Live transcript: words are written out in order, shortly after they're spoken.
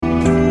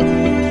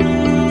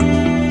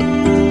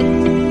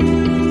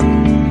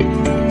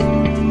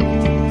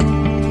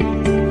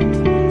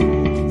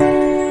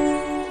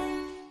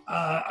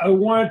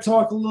to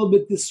talk a little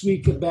bit this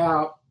week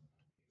about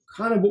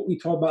kind of what we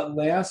talked about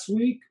last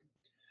week.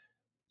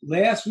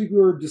 Last week, we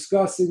were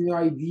discussing the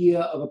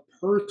idea of a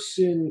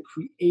person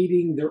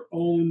creating their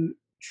own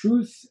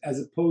truth as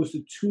opposed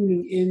to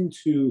tuning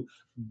into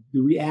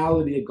the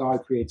reality that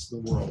God creates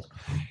in the world.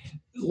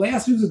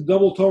 Last week was a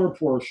double Torah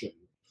portion.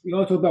 We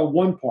only talked about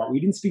one part. We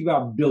didn't speak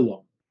about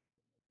Balaam.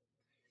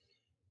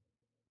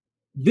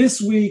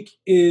 This week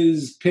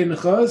is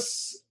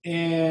Pinchas,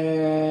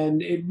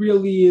 and it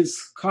really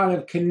is kind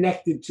of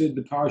connected to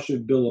the parsha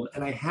of Balaam.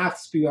 And I have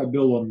to speak about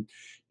Balaam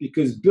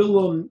because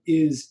Balaam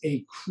is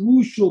a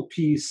crucial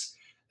piece,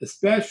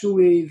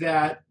 especially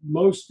that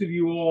most of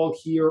you all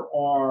here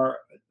are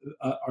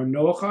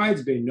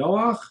Noachites, Bnei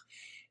Noach,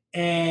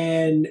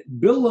 and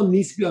Balaam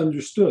needs to be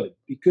understood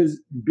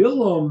because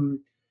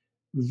Balaam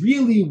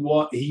really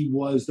he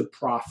was the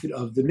prophet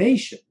of the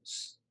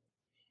nations.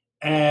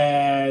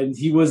 And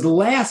he was the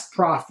last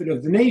prophet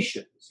of the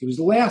nations. He was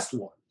the last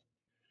one.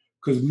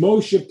 Because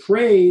Moshe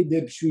prayed that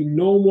there should be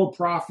no more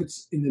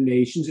prophets in the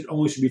nations. It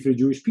only should be for the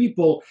Jewish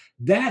people.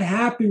 That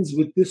happens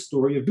with this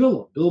story of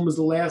Balaam. Balaam was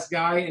the last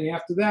guy, and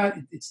after that,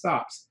 it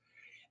stops.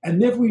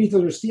 And therefore, we need to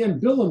understand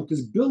Balaam,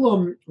 because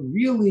Balaam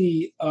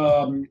really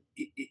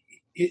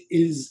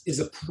is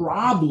a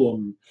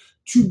problem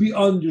to be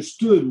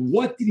understood.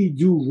 What did he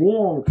do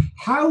wrong?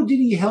 How did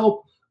he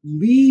help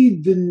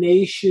lead the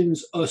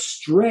nations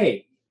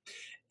astray?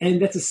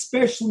 And that's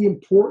especially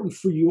important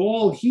for you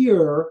all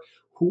here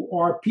who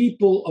are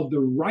people of the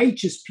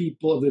righteous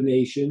people of the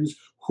nations,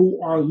 who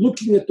are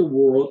looking at the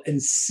world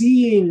and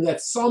seeing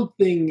that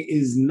something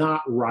is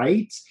not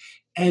right,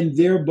 and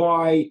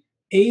thereby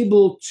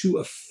able to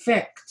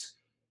affect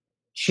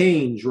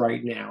change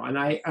right now. And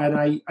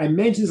I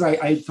mentioned this,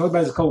 I talked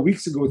about this a couple of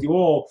weeks ago with you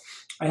all.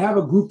 I have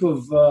a group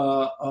of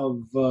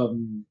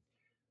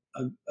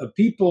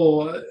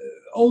people,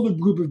 older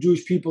group of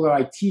Jewish people that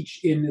I teach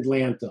in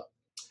Atlanta.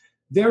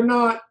 They're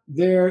not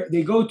there.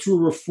 They go to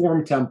a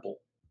Reform temple.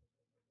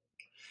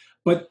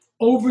 But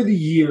over the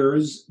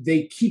years,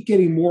 they keep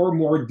getting more and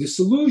more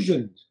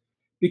disillusioned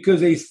because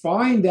they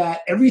find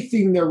that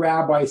everything their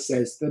rabbi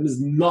says to them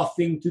has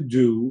nothing to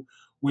do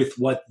with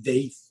what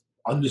they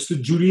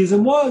understood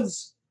Judaism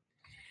was.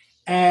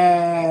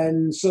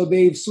 And so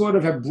they've sort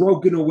of have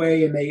broken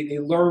away, and they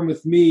learn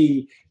with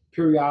me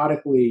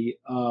periodically.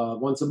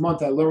 Once a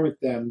month, I learn with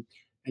them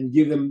and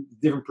give them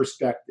different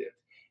perspective.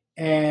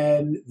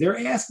 And they're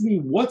asking me,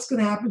 what's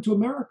going to happen to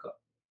America?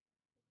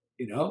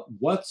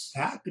 What's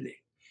happening?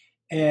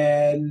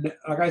 And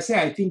like I say,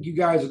 I think you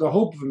guys are the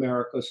hope of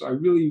America. So I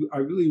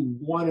really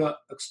want to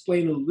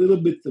explain a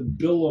little bit the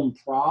Balaam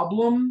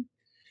problem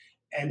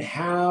and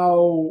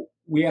how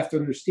we have to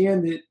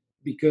understand it,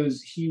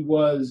 because he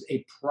was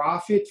a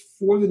prophet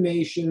for the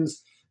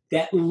nations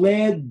that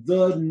led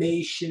the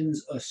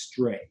nations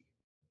astray.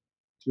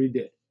 That's what he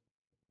did.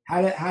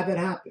 How did that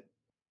happen?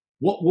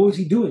 What was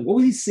he doing? What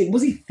was he saying?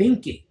 What was he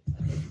thinking?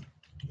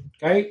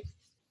 Okay?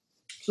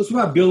 So it's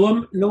about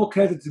Balaam, and then we'll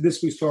connect it to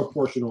this week's Torah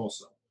portion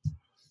also.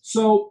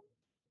 So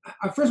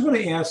I first want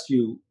to ask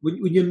you, when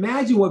you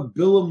imagine what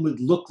Balaam would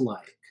look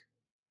like,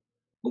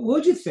 what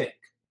would you think?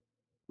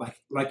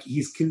 Like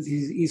he's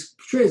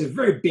portrayed as a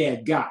very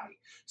bad guy.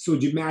 So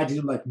would you imagine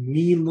him like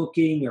mean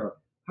looking, or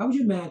how would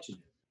you imagine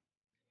him?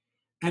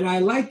 And I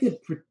like to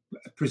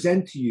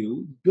present to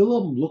you,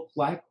 Balaam looked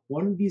like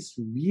one of these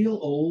real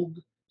old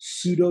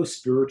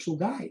pseudo-spiritual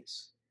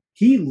guys.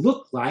 He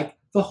looked like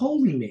the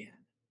holy man,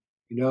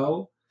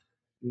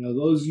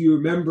 those of you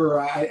remember,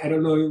 I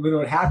don't know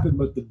what happened,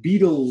 but the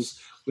Beatles,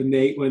 when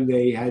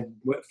they had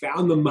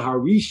found the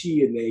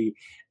Maharishi,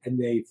 and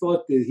they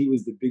thought that he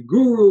was the big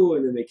guru,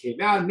 and then they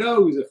came out, no,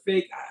 he was a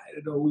fake. I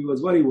don't know who he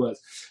was, what he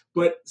was.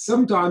 But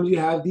sometimes you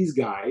have these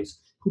guys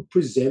who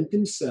present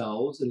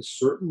themselves in a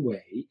certain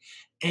way,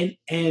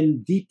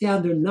 and deep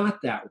down they're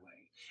not that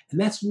way. And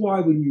that's why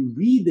when you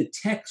read the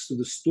text of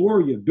the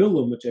story of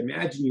Balaam, which I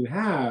imagine you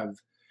have,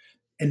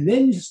 and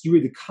then you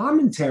read the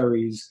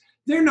commentaries,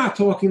 they're not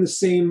talking the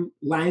same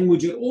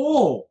language at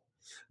all.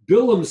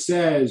 Balaam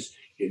says,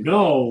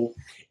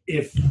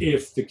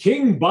 if the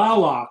king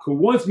Balak, who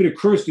wants me to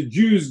curse the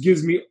Jews,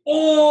 gives me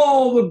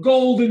all the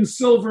gold and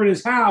silver in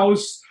his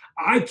house,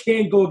 I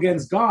can't go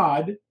against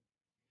God.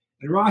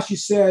 And Rashi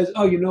says,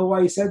 oh, you know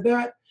why he said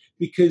that?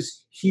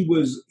 Because he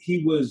was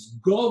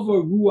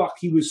Gova Ruach,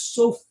 he was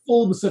so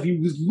full of himself, he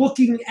was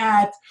looking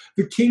at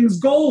the king's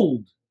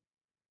gold.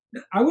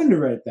 Now, I wouldn't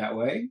have read it that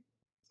way.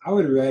 I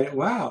would have read it,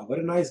 wow, what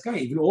a nice guy.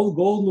 Even all the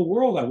gold in the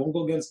world, I won't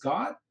go against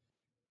God.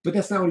 But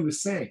that's not what he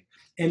was saying.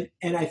 And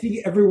I think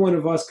every one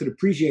of us could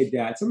appreciate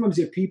that. Sometimes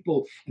you have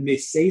people and they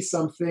say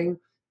something,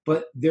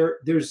 but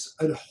there's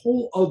a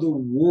whole other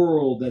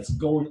world that's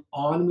going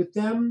on with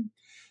them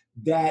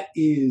that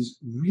is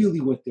really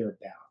what they're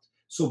about.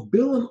 So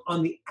Balaam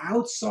on the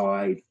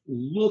outside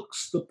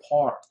looks the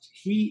part.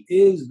 He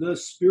is the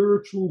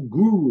spiritual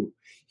guru.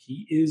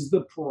 He is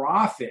the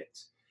prophet.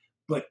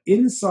 But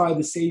inside,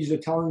 the sages are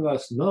telling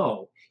us,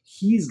 no,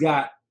 he's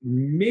got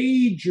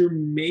major,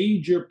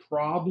 major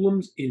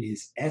problems in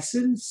his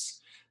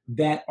essence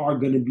that are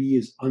going to be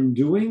his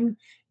undoing.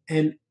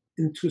 And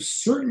and to a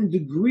certain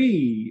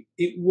degree,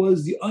 it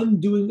was the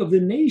undoing of the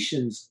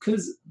nations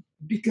because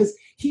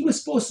he was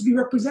supposed to be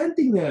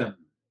representing them,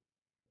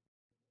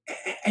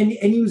 and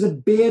he was a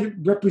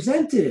bad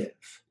representative.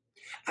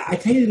 I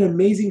tell you an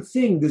amazing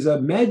thing. There's a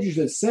medrash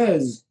that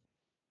says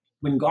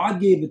when God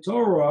gave the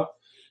Torah,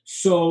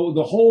 so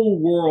the whole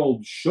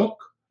world shook,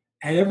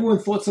 and everyone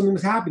thought something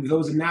was happening. There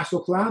was a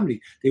national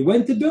calamity. They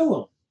went to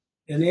Balaam,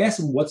 and they asked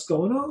him, "What's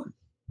going on?"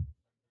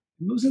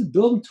 And Moses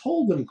Balaam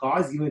told them,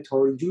 "God's giving the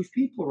Torah to the Jewish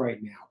people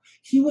right now."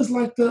 He was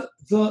like the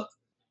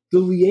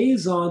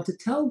liaison to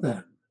tell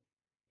them,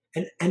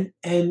 and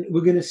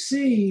we're going to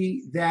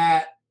see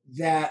that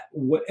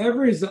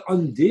whatever is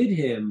undid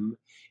him,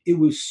 it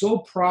was so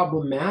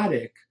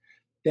problematic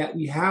that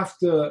we have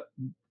to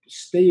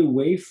stay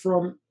away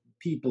from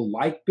people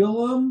like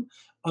Balaam,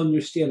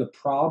 understand the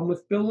problem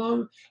with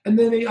Balaam, and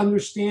then they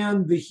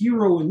understand the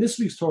hero in this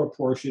week's Torah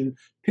portion,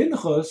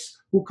 Pinchas,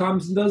 who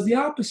comes and does the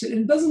opposite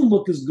and doesn't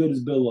look as good as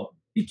Balaam.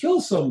 He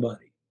kills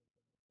somebody.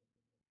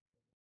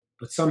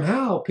 But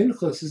somehow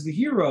Pinchas is the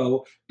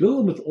hero.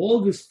 Balaam, with all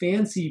of his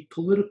fancy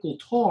political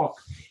talk,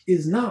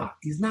 is not.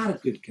 He's not a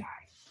good guy.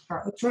 All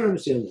right, let's try to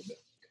understand a little bit.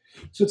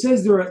 So it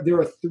says there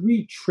are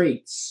three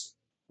traits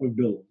of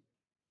Balaam.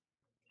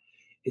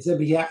 It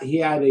said he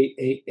had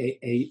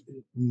a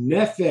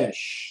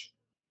nefesh,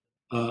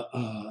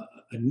 a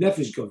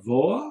nefesh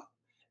gavoa,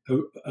 a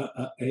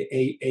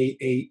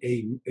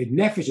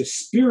nefesh, a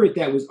spirit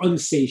that was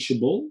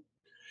unsatiable,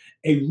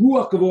 a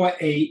ruach gavoa,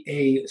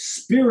 a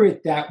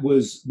spirit that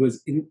was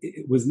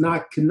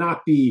not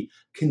cannot be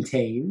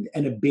contained,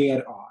 and a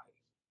bad eye.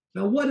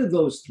 Now, what are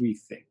those three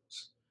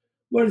things?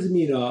 What does it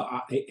mean?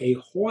 A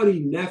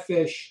haughty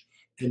nefesh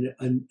and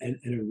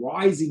a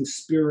rising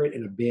spirit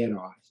and a bad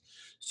eye.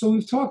 So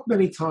we've talked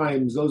many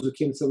times, those who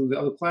came to some of the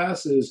other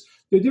classes,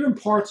 there are different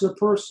parts of a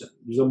person.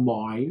 There's a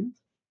mind,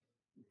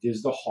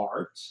 there's the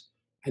heart,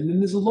 and then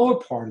there's a lower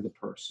part of the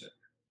person.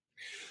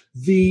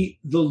 The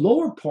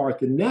lower part,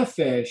 the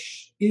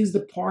nefesh, is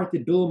the part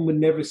that Balaam would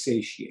never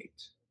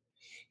satiate.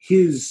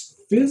 His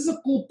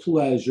physical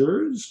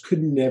pleasures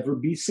could never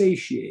be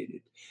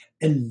satiated.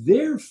 And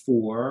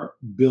therefore,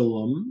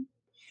 Balaam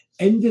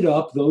ended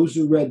up, those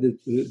who read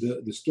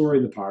the story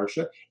in the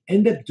parsha,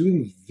 end up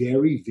doing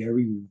very,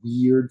 very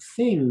weird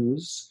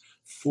things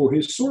for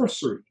his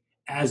sorcery.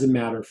 As a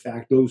matter of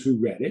fact, those who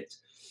read it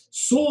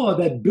saw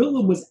that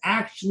Balaam was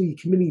actually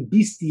committing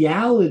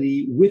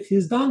bestiality with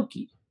his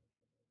donkey.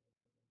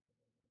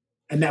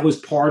 And that was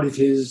part of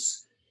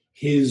his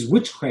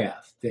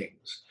witchcraft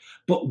things.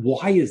 But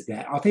why is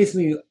that? I'll tell you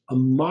something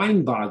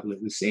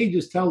mind-boggling. The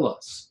sages tell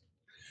us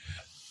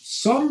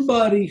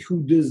somebody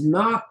who does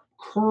not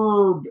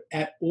curb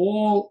at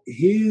all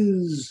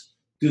his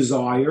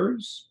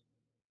desires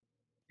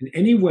in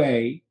any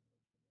way,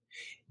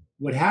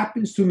 what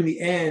happens to him in the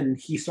end,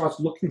 he starts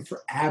looking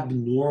for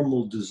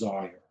abnormal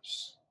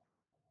desires.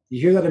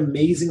 You hear that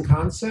amazing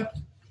concept?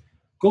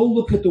 Go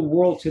look at the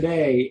world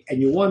today and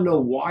you want to know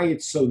why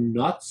it's so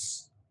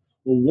nuts.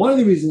 Well, one of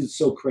the reasons it's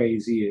so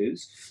crazy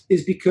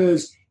is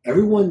because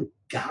everyone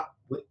got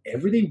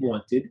whatever they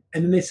wanted,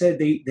 and then they said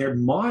their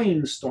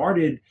minds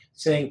started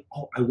saying,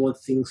 "Oh, I want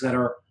things that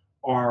are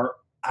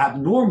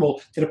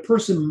abnormal that a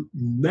person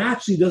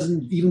naturally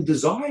doesn't even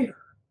desire."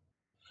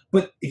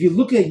 But if you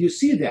look at it, you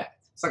see that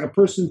it's like a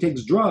person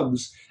takes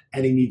drugs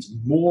and he needs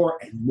more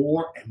and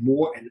more and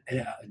more and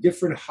a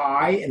different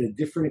high and a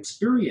different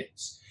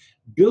experience.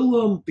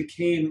 Balaam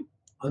became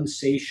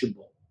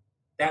unsatiable.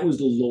 That was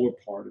the lower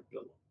part of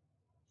Balaam.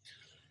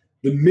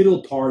 The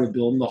middle part of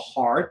Balaam, the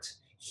heart,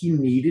 he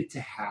needed to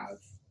have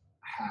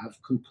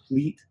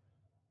complete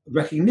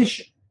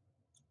recognition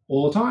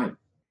all the time.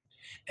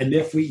 And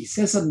therefore he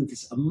says something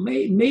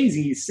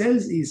amazing. He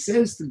says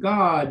to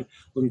God,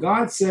 when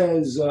God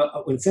says,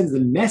 when it sends the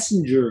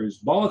messengers,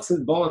 Balak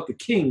the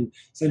king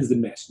sends the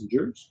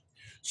messengers.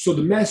 So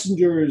the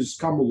messengers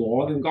come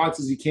along and God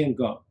says he can't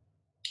go.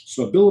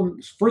 So Balaam,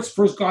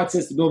 first God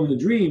says to Balaam in the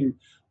dream,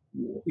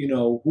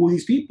 who are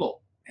these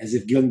people? As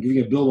if giving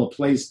Balaam a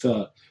place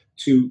to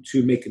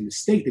make a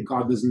mistake that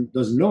God doesn't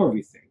know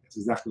everything. That's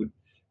exactly what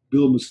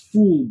Balaam was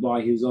fooled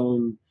by his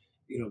own,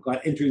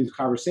 God entering into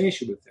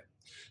conversation with him.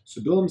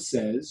 So Balaam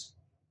says,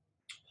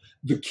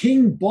 the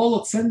king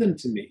Balak sent them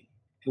to me.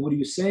 And what he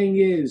was saying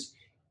is,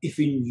 if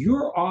in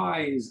your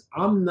eyes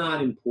I'm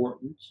not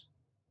important,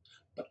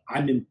 but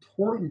I'm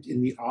important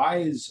in the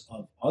eyes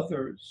of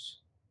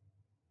others.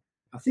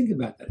 Now think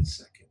about that a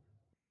second.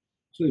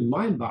 It's really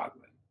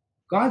mind-boggling.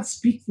 God's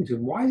speaking to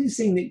him. Why is he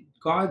saying that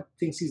God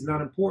thinks he's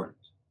not important?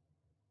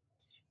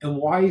 And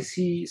why is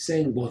he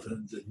saying, well,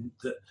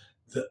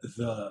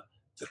 the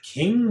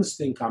kings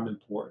think I'm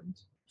important?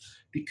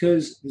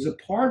 Because there's a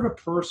part of a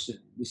person,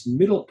 this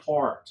middle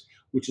part,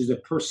 which is a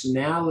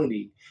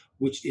personality,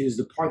 which is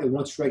the part that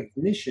wants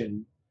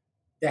recognition,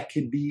 that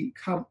can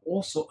become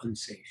also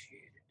unsatiated.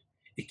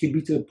 It can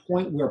be to the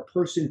point where a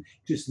person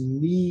just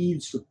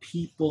needs for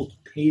people to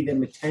pay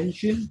them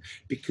attention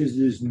because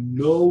there's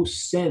no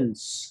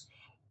sense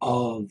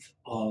of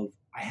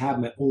I have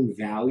my own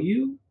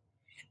value.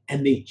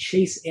 and they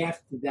chase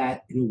after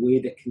that in a way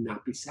that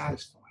cannot be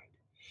satisfied.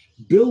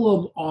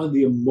 Balaam, on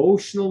the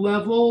emotional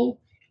level,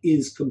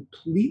 is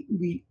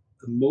completely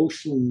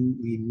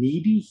emotionally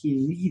needy. He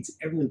needs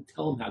everyone to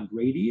tell him how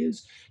great he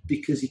is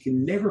because he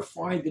can never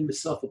find in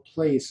himself a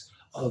place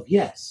of,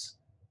 yes,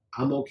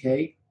 I'm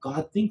okay.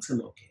 God thinks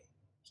I'm okay.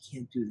 He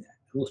can't do that.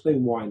 And we'll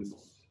explain why in a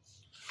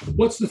moment.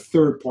 What's the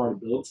third part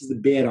of Balaam? This is the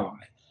bad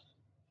eye.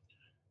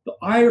 The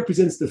eye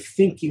represents the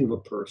thinking of a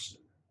person.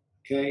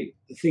 Okay?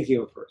 The thinking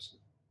of a person.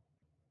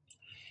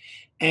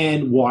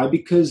 And why?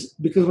 Because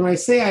when I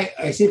say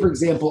for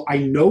example, I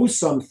know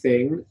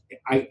something,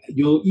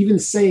 you'll even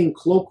say in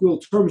colloquial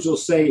terms, you'll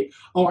say,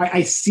 oh,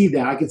 I see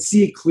that. I can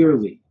see it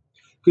clearly.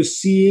 Because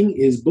seeing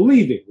is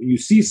believing. When you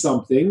see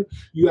something,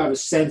 you have a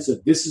sense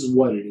of this is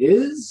what it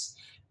is,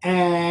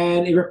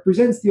 and it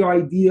represents the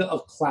idea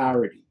of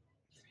clarity.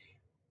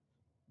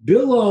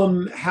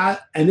 Balaam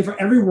and for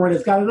everyone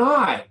has got an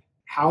eye,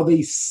 how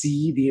they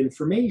see the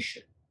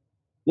information.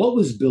 What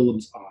was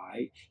Balaam's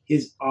eye?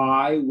 His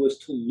eye was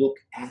to look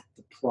at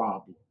the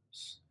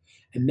problems.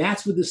 And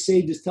that's what the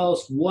sages tell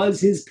us was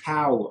his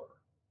power.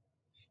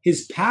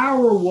 His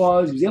power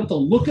was he was able to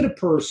look at a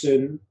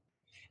person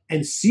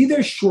and see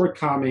their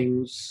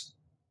shortcomings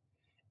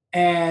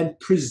and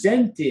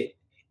present it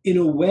in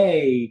a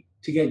way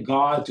to get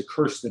God to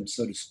curse them,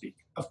 so to speak.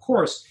 Of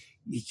course,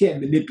 he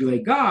can't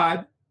manipulate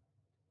God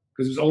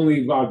because it was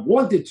only God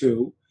wanted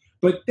to,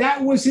 but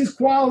that was his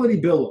quality,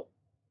 Balaam.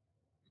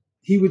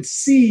 He would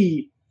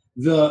see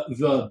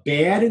the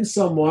bad in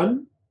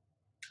someone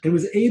and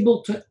was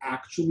able to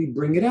actually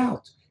bring it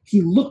out.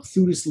 He looked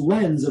through this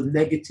lens of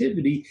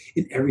negativity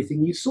in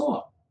everything he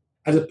saw,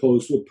 as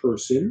opposed to a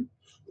person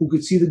who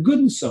could see the good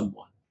in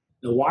someone.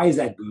 Now, why is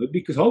that good?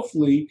 Because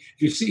hopefully,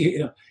 if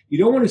you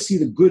don't want to see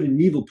the good in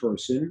an evil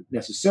person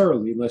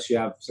necessarily, unless you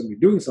have somebody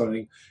doing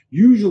something.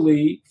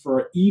 Usually, for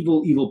an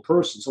evil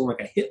person, someone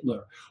like a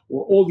Hitler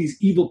or all these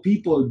evil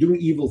people are doing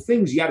evil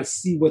things, you got to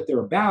see what they're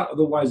about.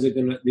 Otherwise, you're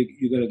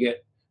gonna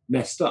get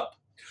messed up.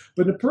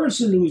 But the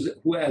person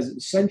who has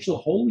essential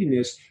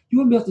holiness, you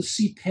want to be able to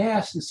see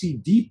past and see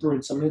deeper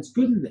in something that's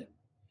good in them.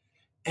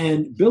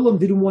 And Balaam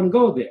didn't want to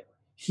go there.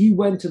 He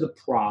went to the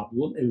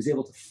problem and was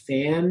able to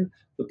fan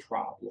the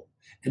problem.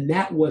 And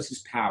that was his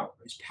power.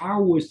 His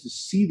power was to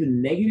see the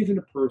negative in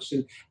a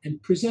person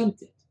and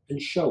present it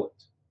and show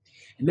it.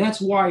 And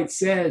that's why it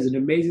says, and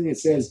amazingly it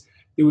says,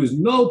 there was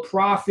no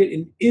prophet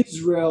in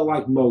Israel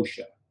like Moshe.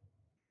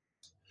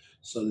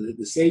 So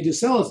the sages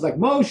tell us, like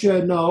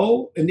Moshe,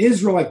 no. In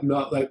Israel,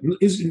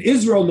 in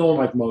Israel, no one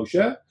like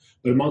Moshe,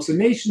 but amongst the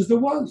nations there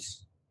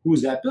was. Who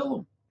was that?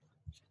 Balaam.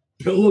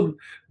 Balaam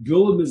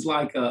is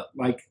like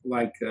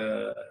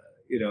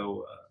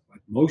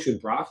Moshe in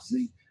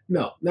prophecy.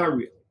 No, not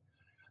really.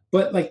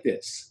 But like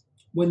this,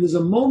 when there's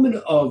a moment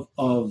of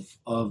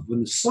when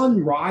the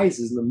sun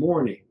rises in the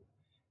morning,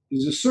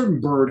 there's a certain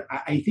bird.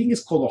 I think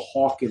it's called a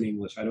hawk in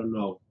English. I don't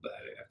know, but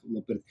I have to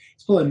look. But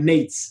it's called a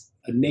nates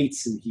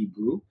in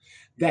Hebrew,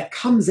 that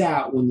comes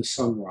out when the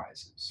sun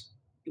rises.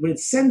 When it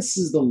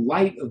senses the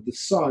light of the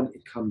sun,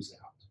 it comes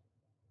out.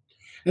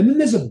 And then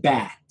there's a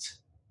bat,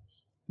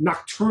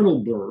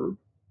 nocturnal bird,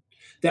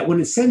 that when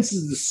it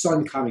senses the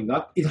sun coming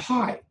up, it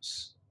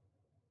hides.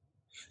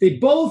 They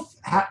both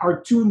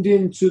are tuned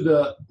into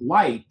the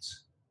light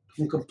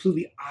from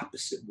completely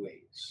opposite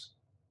ways.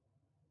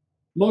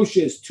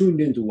 Moshe is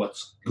tuned into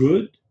what's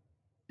good.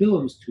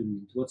 Balaam's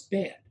tuned into what's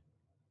bad.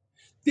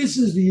 This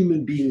is the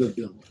human being of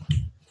Balaam.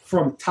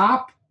 From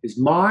top, his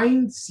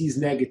mind sees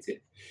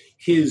negative.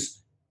 His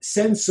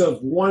sense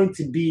of wanting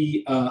to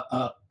be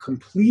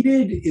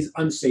completed is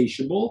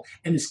unsatiable,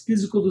 and his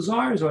physical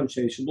desire is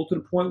unsatiable to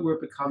the point where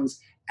it becomes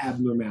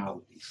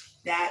abnormality.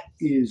 That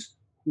is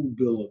who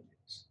Balaam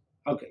is.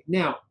 Okay,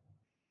 now,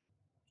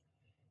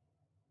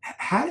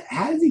 how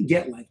does he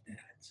get like that?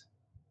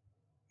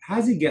 How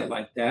does he get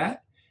like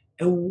that?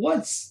 And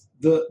what's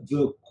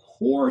the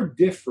core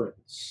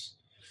difference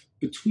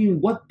between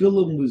what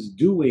Balaam was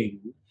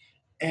doing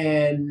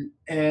and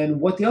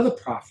what the other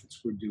prophets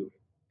were doing?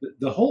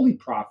 The holy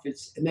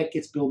prophets, and that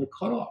gets Balaam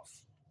cut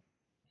off.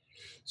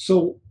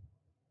 So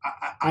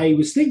I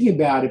was thinking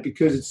about it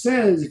because it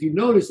says, if you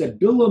notice, that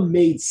Balaam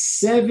made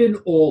 7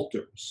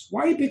 altars.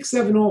 Why did he pick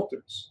 7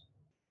 altars?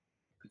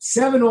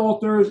 7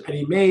 altars, and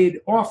he made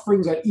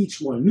offerings at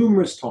each one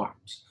numerous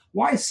times.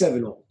 Why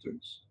 7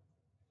 altars?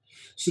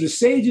 So the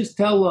sages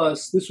tell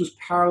us this was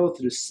parallel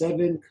to the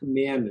 7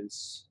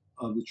 commandments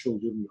of the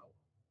children of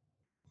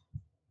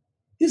Noah.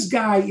 This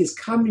guy is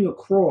coming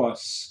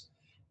across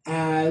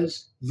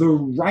as the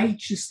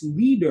righteous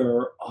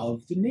leader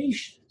of the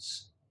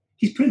nations.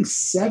 He's putting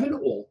 7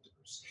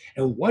 altars.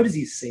 And what does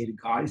he say to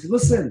God? He says,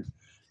 listen,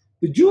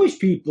 the Jewish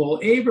people,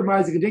 Abraham,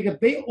 Isaac, and Jacob,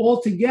 they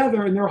all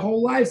together in their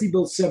whole lives, they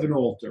built 7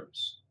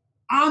 altars.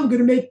 I'm going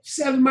to make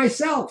 7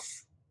 myself.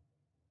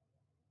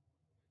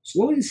 So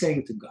what was he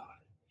saying to God?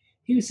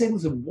 He was saying,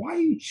 listen, why are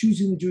you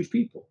choosing the Jewish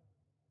people?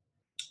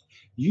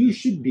 You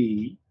should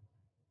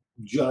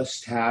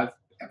just have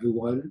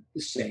everyone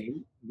the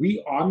same.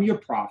 I'm your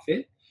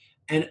prophet,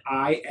 and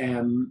I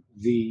am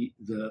the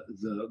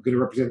going to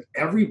represent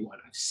everyone.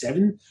 I have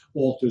 7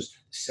 altars,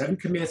 7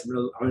 commands.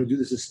 I'm going to do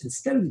this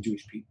instead of the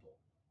Jewish people.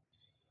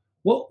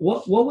 What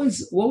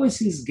was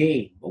his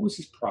gain? What was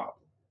his problem?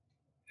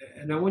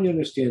 And I want you to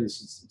understand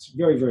this. It's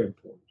very, very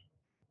important.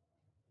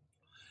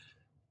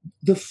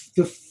 The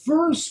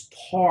first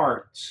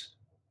part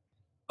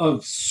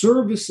of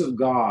service of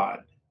God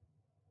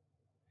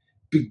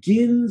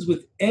begins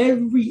with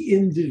every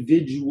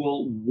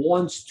individual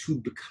wants to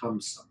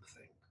become something.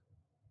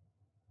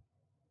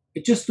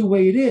 It's just the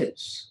way it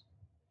is.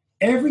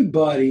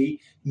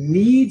 Everybody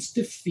needs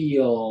to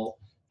feel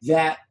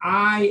that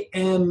I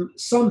am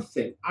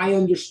something. I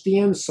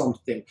understand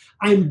something.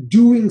 I'm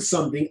doing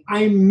something.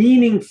 I'm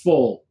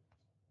meaningful.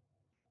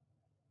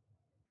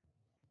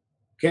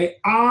 Okay,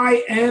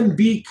 I am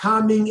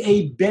becoming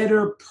a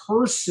better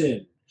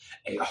person,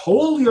 a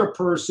holier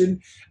person,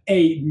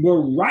 a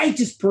more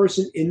righteous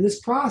person in this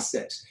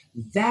process.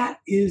 That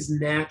is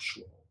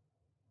natural.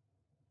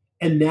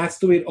 And that's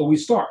the way it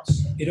always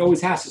starts. It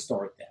always has to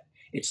start with that.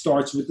 It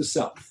starts with the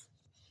self.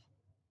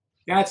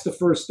 That's the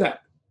first step.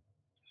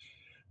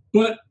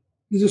 But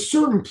there's a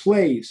certain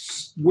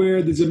place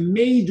where there's a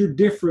major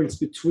difference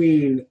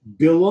between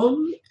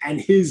Balaam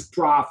and his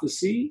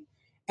prophecy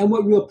and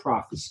what real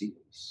prophecy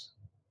is.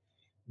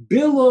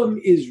 Balaam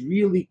is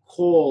really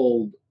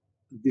called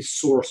the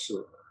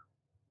sorcerer.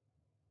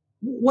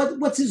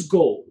 What's his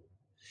goal?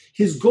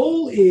 His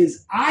goal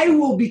is, I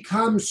will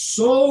become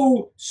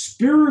so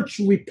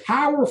spiritually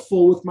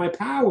powerful with my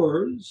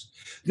powers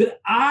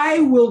that I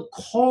will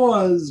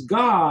cause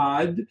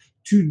God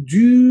to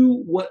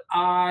do what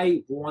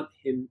I want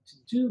him to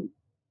do.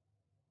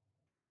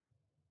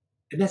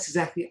 And that's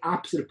exactly the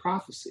opposite of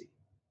prophecy.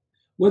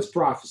 What's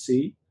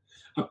prophecy?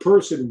 A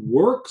person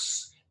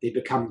works, they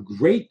become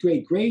great,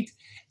 great, great,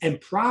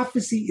 and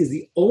prophecy is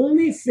the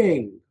only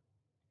thing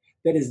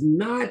that is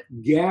not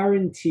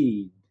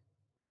guaranteed.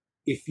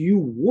 If you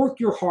work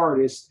your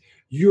hardest,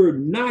 you're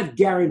not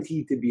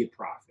guaranteed to be a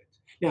prophet.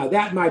 Now,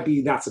 that might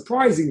be not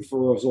surprising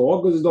for us all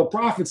because there's no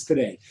prophets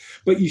today.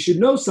 But you should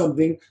know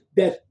something,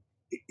 that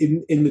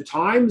in the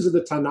times of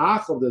the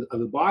Tanakh, of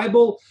the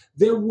Bible,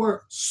 there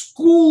were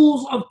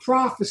schools of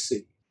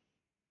prophecy.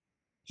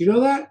 Do you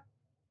know that?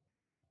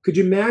 Could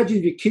you imagine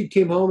if your kid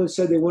came home and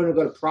said they wanted to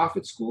go to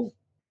prophet school?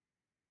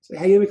 Say,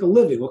 how do you make a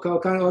living? What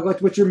kind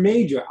of what's your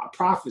major?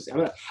 Prophecy.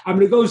 I'm going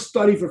to go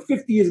study for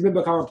 50 years and then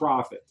become a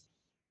prophet.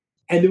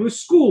 And there were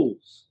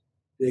schools.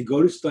 They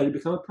go to study to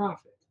become a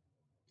prophet.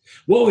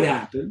 What would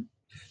happen?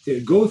 They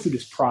would go through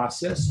this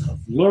process of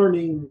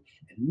learning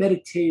and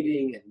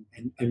meditating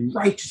and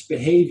righteous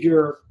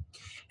behavior.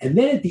 And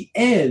then at the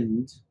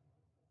end,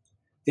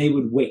 they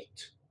would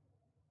wait.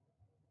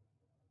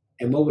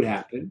 And what would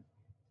happen?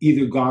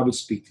 Either God would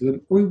speak to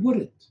them or he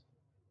wouldn't.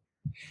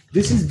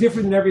 This is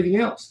different than everything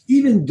else.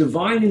 Even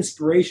divine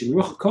inspiration,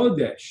 Ruach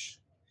Kodesh,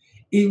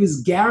 it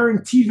was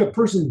guaranteed if a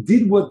person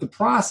did what the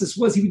process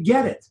was, he would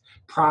get it.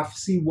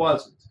 Prophecy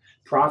wasn't.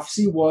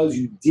 Prophecy was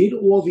you did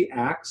all the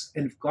acts,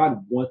 and if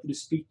God wanted to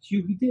speak to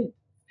you, he did.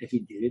 If he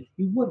didn't,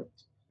 he wouldn't.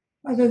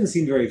 That doesn't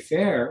seem very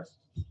fair.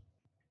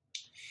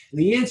 And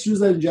the answer is,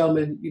 ladies and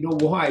gentlemen, you know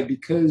why?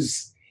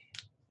 Because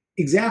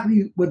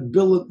exactly what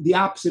the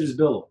opposite is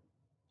Balaam.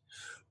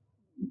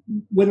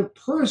 When a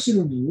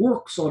person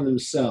works on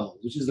themselves,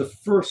 which is the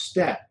first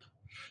step,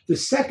 the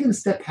second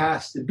step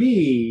has to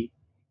be,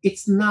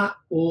 it's not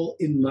all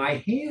in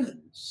my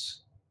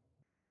hands.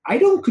 I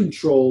don't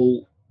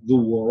control the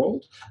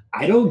world.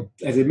 I don't,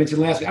 as I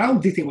mentioned last week, I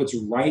don't dictate what's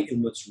right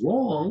and what's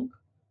wrong.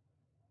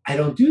 I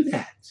don't do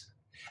that.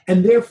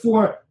 And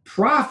therefore,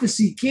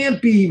 prophecy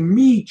can't be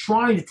me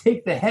trying to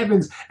take the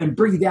heavens and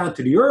bring it down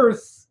to the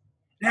earth.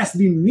 It has to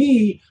be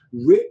me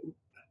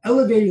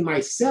elevating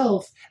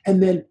myself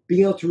and then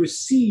being able to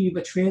receive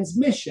a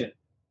transmission.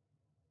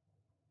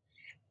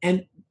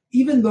 And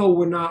even though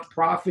we're not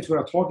prophets, we're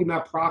not talking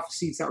about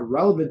prophecy, it's not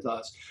relevant to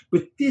us,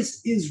 but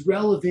this is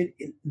relevant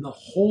in the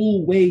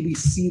whole way we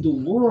see the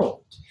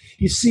world.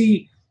 You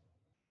see,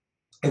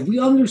 if we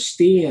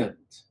understand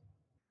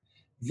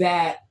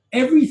that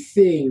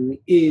everything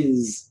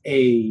is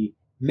a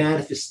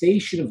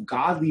manifestation of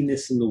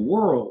godliness in the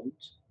world,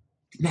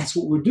 then that's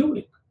what we're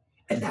doing.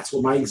 And that's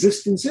what my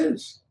existence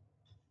is.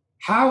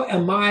 How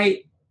am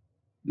I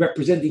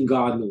representing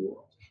God in the world?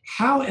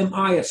 How am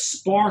I a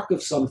spark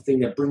of something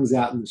that brings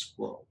out in this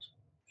world?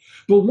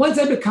 But once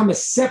I become a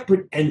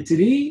separate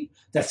entity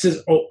that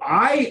says, oh,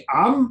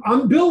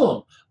 I'm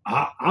Balaam.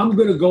 I'm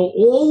going to go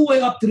all the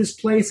way up to this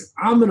place.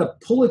 I'm going to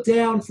pull it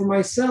down for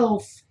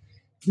myself.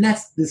 And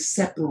that's the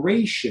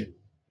separation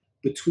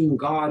between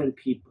God and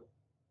people.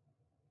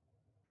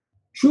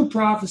 True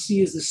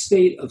prophecy is the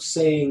state of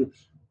saying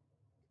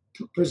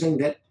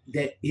that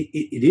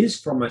it is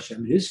from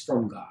Hashem, it is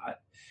from God,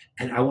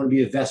 and I want to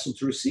be a vessel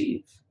to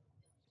receive.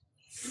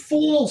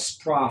 False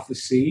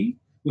prophecy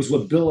was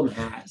what Balaam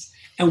has,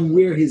 and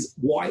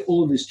why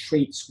all of his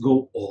traits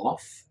go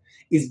off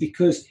is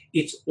because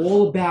it's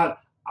all about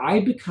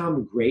I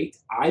become great,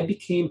 I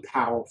became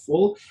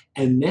powerful,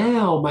 and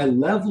now my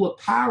level of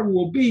power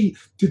will be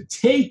to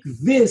take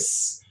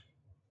this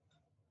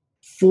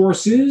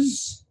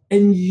forces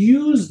and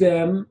use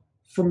them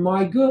for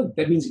my good.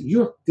 That means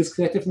you're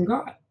disconnected from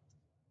God.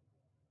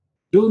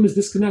 Balaam is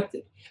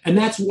disconnected. And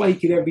that's why he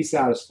can never be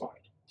satisfied.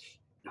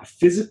 Not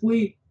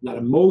physically, not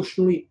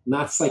emotionally,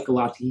 not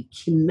psychologically.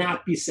 He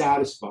cannot be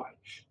satisfied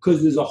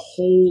because there's a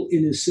hole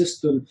in his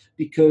system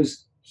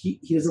because he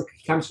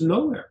comes from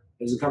nowhere.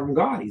 He doesn't come from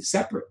God. He's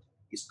separate.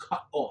 He's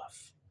cut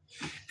off.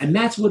 And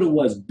that's what it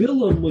was.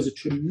 Balaam was a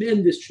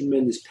tremendous,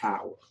 tremendous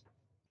power.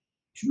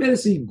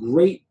 Tremendously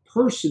great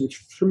person in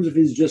terms of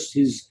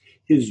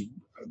his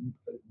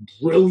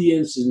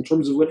brilliance, in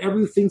terms of whatever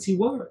the things he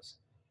was.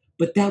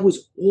 But that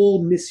was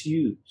all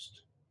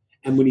misused.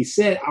 And when he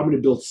said, I'm going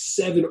to build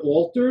 7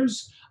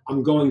 altars,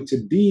 I'm going to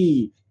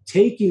be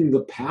taking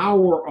the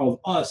power of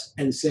us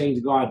and saying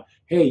to God,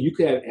 hey, you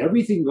can have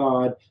everything,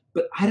 God,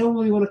 but I don't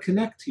really want to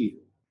connect to you.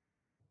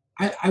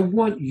 I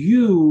want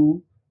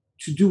you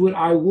to do what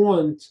I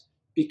want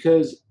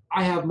because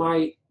I have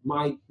my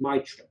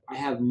trip. I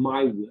have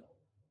my will.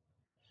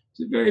 It's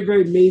a very,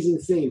 very amazing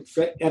thing.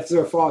 That's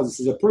our Father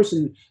says a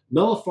person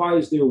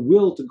nullifies their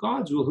will to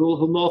God's will,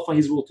 he'll nullify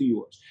his will to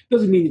yours.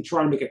 Doesn't mean to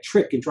try to make a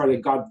trick and try to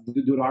get God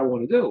to do what I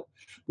want to do.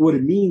 But what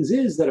it means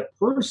is that a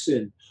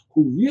person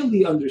who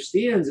really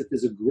understands that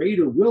there's a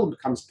greater will and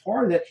becomes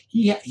part of that,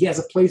 he has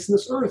a place in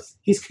this earth.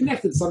 He's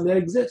connected to something that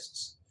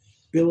exists.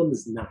 Balaam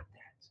is not that.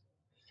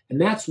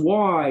 And that's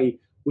why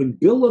when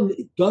Balaam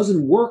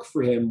doesn't work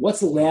for him,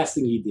 what's the last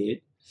thing he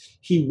did?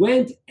 He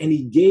went and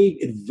he gave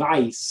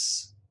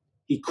advice.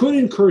 He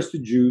couldn't curse the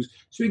Jews,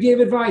 so he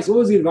gave advice. What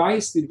was the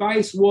advice? The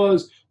advice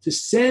was to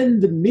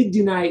send the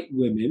Midianite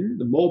women,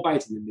 the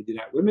Moabites and the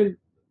Midianite women,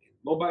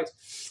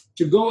 Moabites,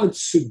 to go and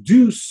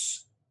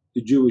seduce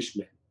the Jewish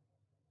men.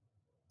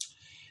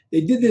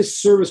 They did this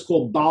service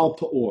called Baal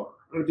Peor.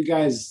 I don't know if you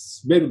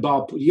guys read what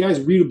Baal Peor. You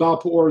guys read what Baal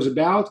Peor is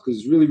about? Because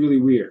it's really, really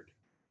weird.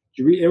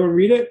 Did anyone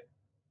read it?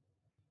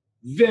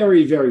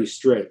 Very, very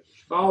strange.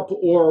 Baal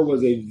Peor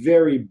was a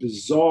very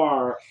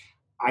bizarre,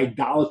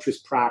 idolatrous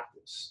practice.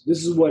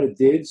 This is what it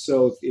did.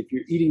 So if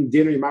you're eating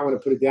dinner, you might want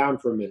to put it down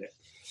for a minute.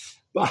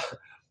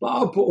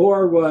 Baal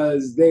Peor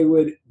was they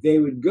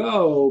would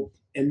go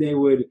and they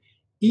would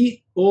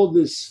eat all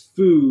this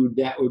food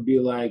that would be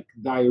like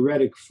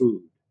diuretic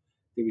food.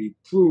 They would eat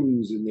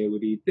prunes and they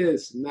would eat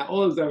this and that,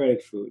 all this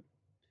diuretic food.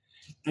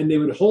 And they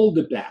would hold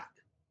it back.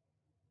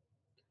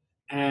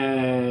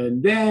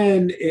 And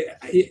then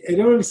I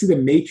don't really see the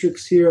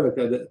Matrix here. Like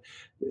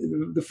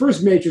the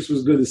first Matrix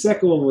was good. The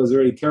second one was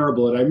very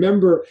terrible. And I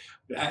remember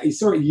I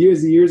saw it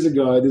years and years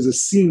ago. There's a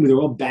scene where they're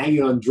all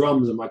banging on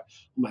drums. I'm like,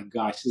 oh my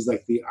gosh, this is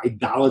like the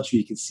idolatry.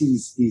 You can see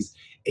these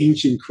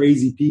ancient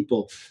crazy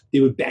people. They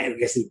would bang. I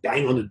guess they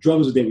bang on the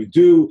drums. What they would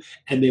do,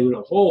 and they would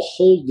all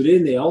hold it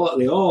in. They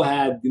all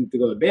had to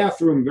go to the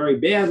bathroom very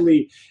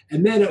badly.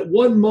 And then at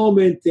one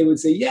moment they would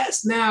say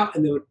yes now,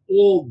 and they would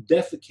all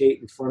defecate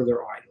in front of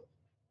their idol.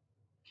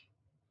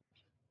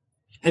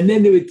 And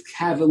then they would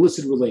have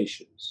illicit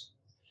relations.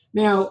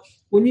 Now,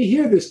 when you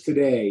hear this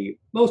today,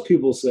 most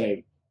people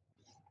say,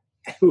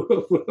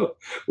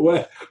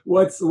 what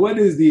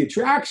is the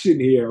attraction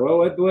here?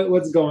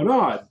 What's going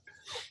on?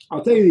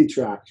 I'll tell you the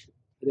attraction.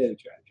 The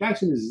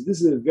attraction is,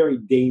 this is a very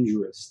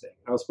dangerous thing.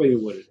 I'll explain you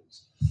what it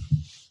is.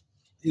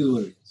 Here's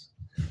what it is.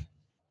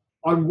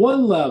 On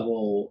one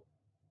level,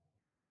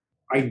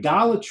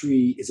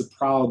 idolatry is a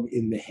problem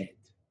in the head.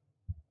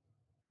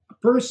 A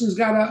person's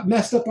got a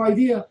messed up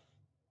idea.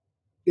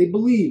 They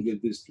believe that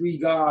there's 3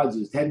 gods,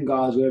 there's 10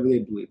 gods, whatever they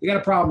believe. They got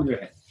a problem in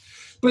their head.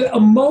 But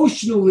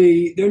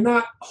emotionally, they're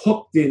not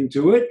hooked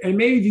into it. And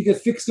maybe if you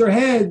could fix their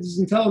heads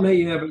and tell them, hey,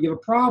 you have a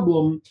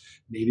problem,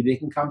 maybe they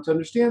can come to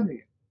understanding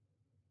it.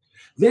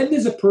 Then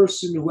there's a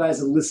person who has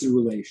illicit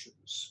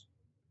relations.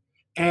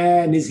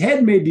 And his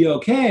head may be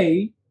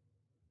okay,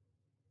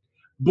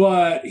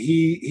 but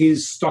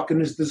he's stuck in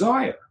his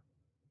desire.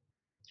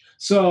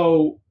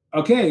 So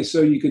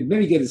you could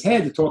maybe get his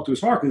head to talk to his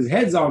heart because his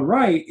head's on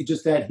right. It's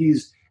just that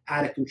he's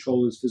out of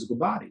control of his physical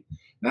body.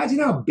 Imagine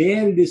how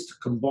bad it is to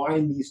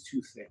combine these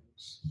two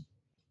things.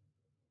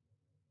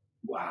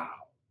 Wow,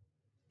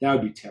 that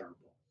would be terrible.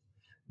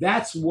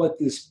 That's what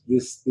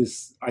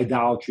this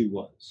idolatry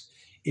was.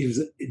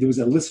 There was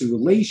illicit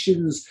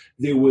relations.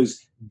 There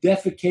was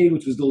defecating,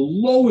 which was the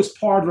lowest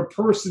part of a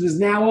person is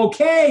now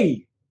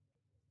okay.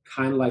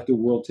 Kind of like the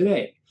world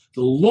today.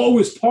 The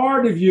lowest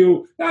part of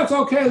you, that's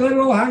okay, let it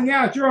all hang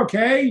out, you're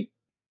okay.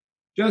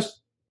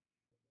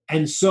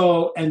 And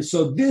so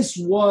this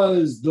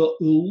was the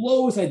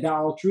lowest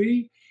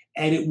idolatry,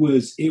 and it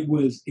was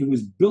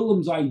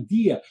Balaam's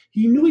idea.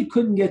 He knew he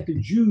couldn't get the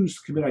Jews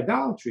to commit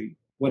idolatry.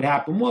 What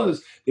happened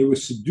was they were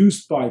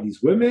seduced by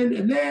these women,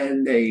 and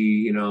then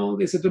they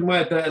said to them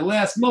at the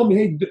last moment,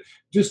 hey,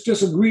 just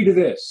agree to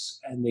this.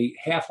 And they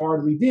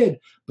half-heartedly did,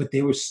 but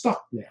they were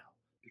stuck now,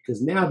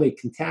 because now they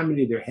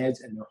contaminated their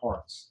heads and their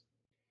hearts.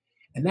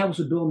 And that was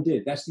what Balaam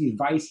did. That's the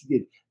advice he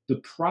did. The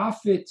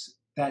prophet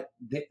that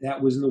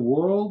was in the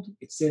world,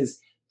 it says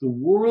the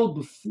world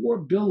before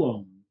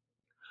Balaam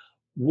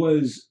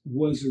was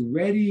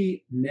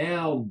already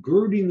now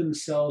girding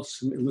themselves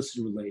from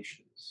illicit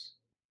relations,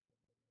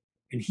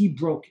 and he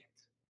broke it.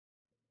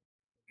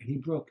 And he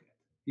broke it.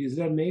 Is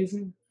that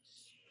amazing?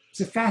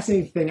 It's a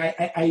fascinating thing.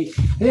 I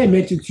think I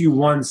mentioned to you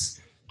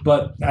once,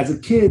 but as a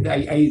kid,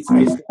 I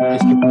mentioned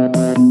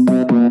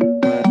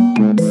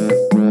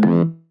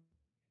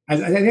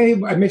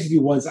to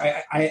you once.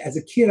 As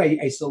a kid, I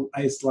used to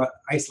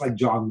like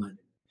John Lennon,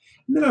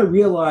 and then I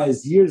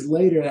realized years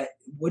later that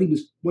what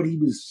he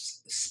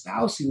was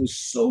espousing was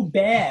so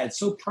bad,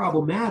 so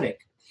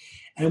problematic.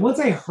 And once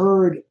I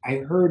had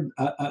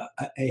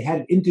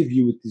an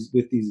interview with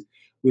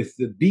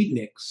the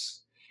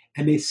beatniks,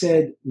 and they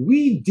said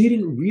we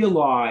didn't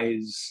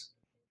realize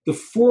the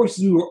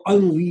forces we were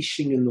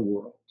unleashing in the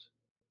world.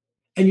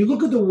 And you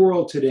look at the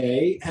world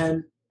today,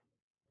 and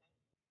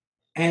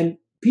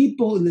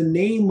people, in the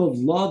name of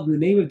love, in the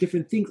name of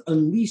different things,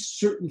 unleash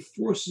certain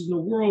forces in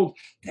the world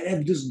that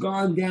have just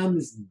gone down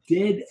this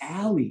dead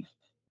alley.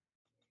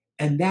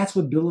 And that's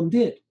what Balaam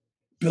did.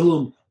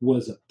 Balaam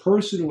was a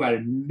person who had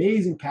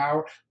amazing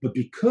power, but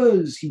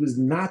because he was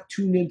not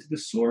tuned into the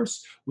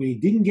source, when he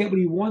didn't get what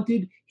he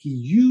wanted, he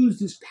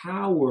used his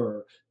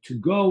power to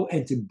go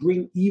and to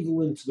bring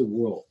evil into the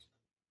world.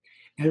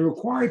 And it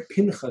required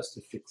Pinchas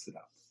to fix it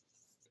up.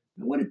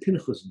 Now, what did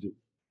Pinchas do?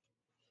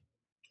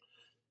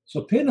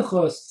 So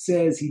Pinchas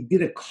says he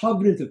did a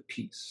covenant of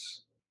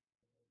peace.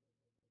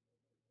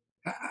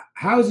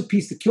 How is it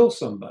peace to kill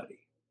somebody?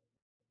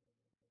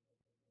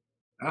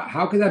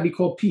 How could that be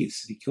called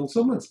peace? If he killed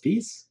someone, it's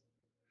peace?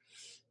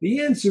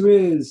 The answer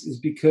is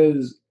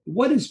because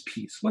what is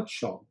peace? What's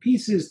shalom?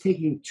 Peace is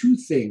taking two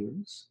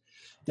things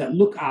that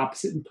look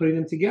opposite and putting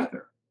them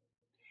together.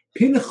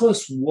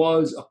 Pinchas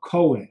was a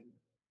Kohen,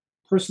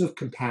 person of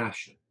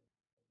compassion,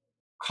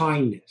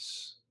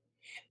 kindness.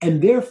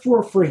 And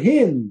therefore, for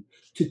him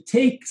to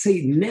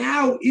say,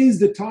 now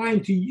is the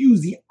time to use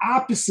the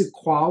opposite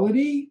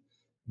quality,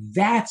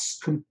 that's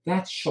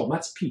shalom,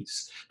 that's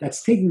peace.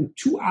 That's taking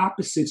two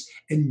opposites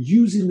and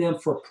using them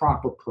for a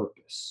proper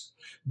purpose.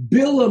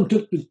 Balaam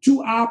took the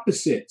two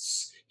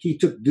opposites. He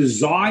took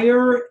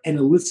desire and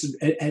illicit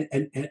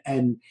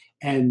and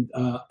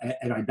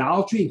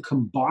idolatry and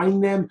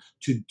combined them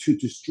to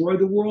destroy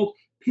the world.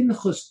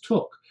 Pinchas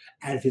took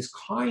out of his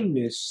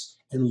kindness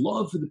and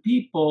love for the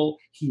people,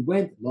 he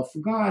went, love for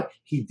God,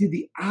 he did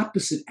the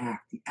opposite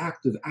act, the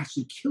act of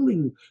actually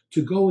killing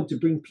to go and to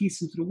bring peace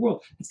into the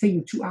world. It's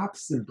taking two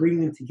opposites and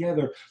bringing them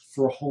together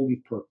for a holy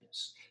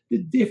purpose.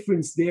 The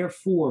difference,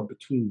 therefore,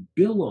 between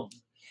Balaam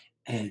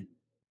and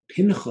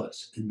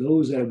Pinchas and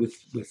those that are with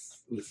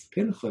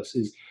Pinchas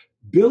is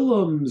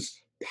Balaam's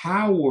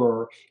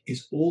power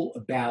is all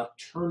about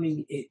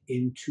turning it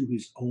into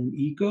his own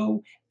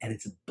ego, and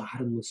it's a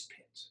bottomless pit.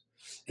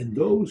 And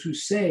those who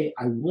say,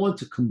 I want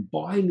to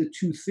combine the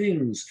two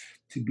things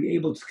to be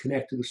able to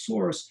connect to the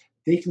source,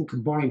 they can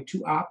combine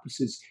two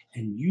opposites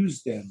and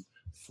use them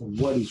for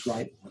what is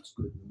right and what's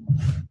good.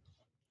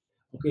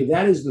 Okay,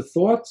 that is the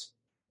thought,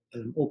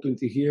 and I'm open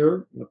to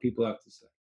hear what people have to say.